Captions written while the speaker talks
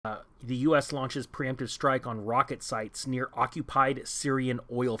The U.S. launches preemptive strike on rocket sites near occupied Syrian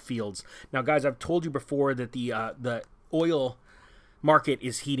oil fields. Now, guys, I've told you before that the oil market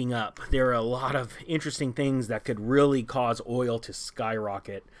is heating up. There are a lot of interesting things that could really cause oil to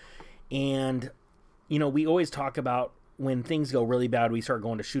skyrocket. And, you know, we always talk about when things go really bad, we start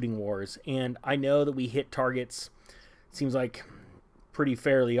going to shooting wars. And I know that we hit targets, it seems like pretty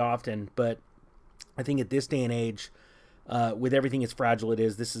fairly often, but I think at this day and age, with everything as fragile it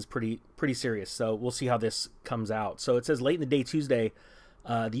is, this is pretty serious. So we'll see how this comes out. So it says late in the day Tuesday,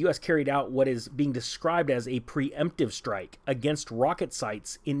 the U.S. carried out what is being described as a preemptive strike against rocket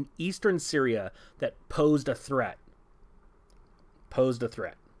sites in eastern Syria that posed a threat.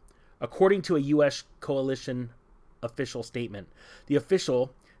 According to a U.S. coalition official statement. The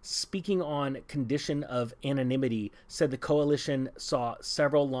official, speaking on condition of anonymity, said the coalition saw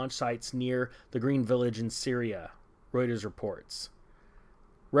several launch sites near the Green Village in Syria, Reuters reports.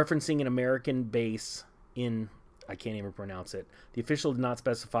 Referencing an American base in, I can't even pronounce it, the official did not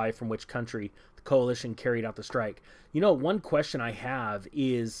specify from which country the coalition carried out the strike. You know, one question I have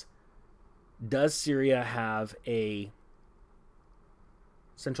is, does Syria have a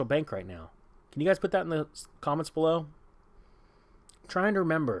central bank right now? Can you guys put that in the comments below? I'm trying to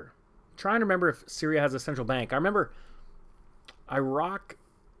remember if Syria has a central bank. I remember Iraq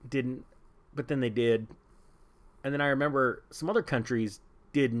didn't, but then they did. And then I remember some other countries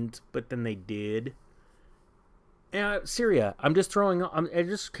didn't, but then they did. And Syria, I'm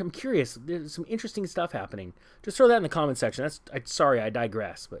curious. There's some interesting stuff happening. Just throw that in the comment section. Sorry, I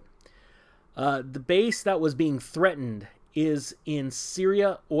digress. But the base that was being threatened is in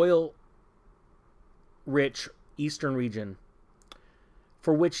Syria oil-rich eastern region,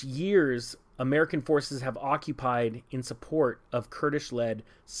 for which years American forces have occupied in support of Kurdish-led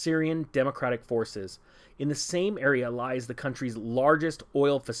Syrian Democratic Forces. In the same area lies the country's largest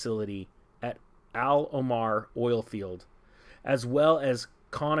oil facility at Al Omar oil field, as well as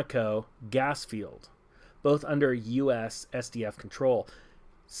Conoco gas field, both under U.S. SDF control.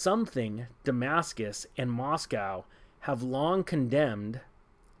 Something Damascus and Moscow have long condemned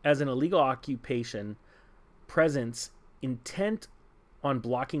as an illegal occupation presence intent on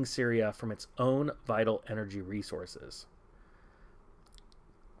blocking Syria from its own vital energy resources.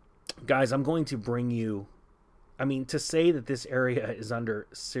 Guys, I'm going to bring you, I mean, to say that this area is under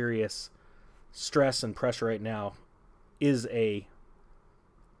serious stress and pressure right now is a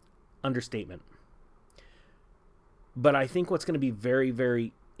understatement. But I think what's going to be very,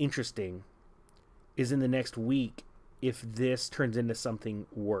 very interesting is in the next week if this turns into something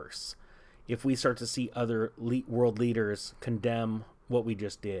worse. If we start to see other world leaders condemn what we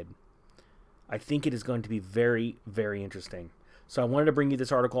just did. I think it is going to be very, very interesting. So I wanted to bring you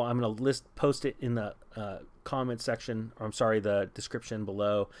this article. I'm going to post it in the comment section, or I'm sorry, the description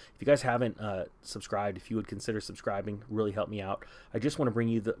below. If you guys haven't subscribed, if you would consider subscribing, really help me out. I just want to bring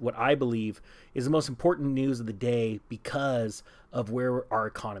you what I believe is the most important news of the day because of where our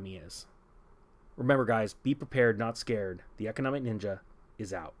economy is. Remember, guys, be prepared, not scared. The Economic Ninja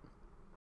is out.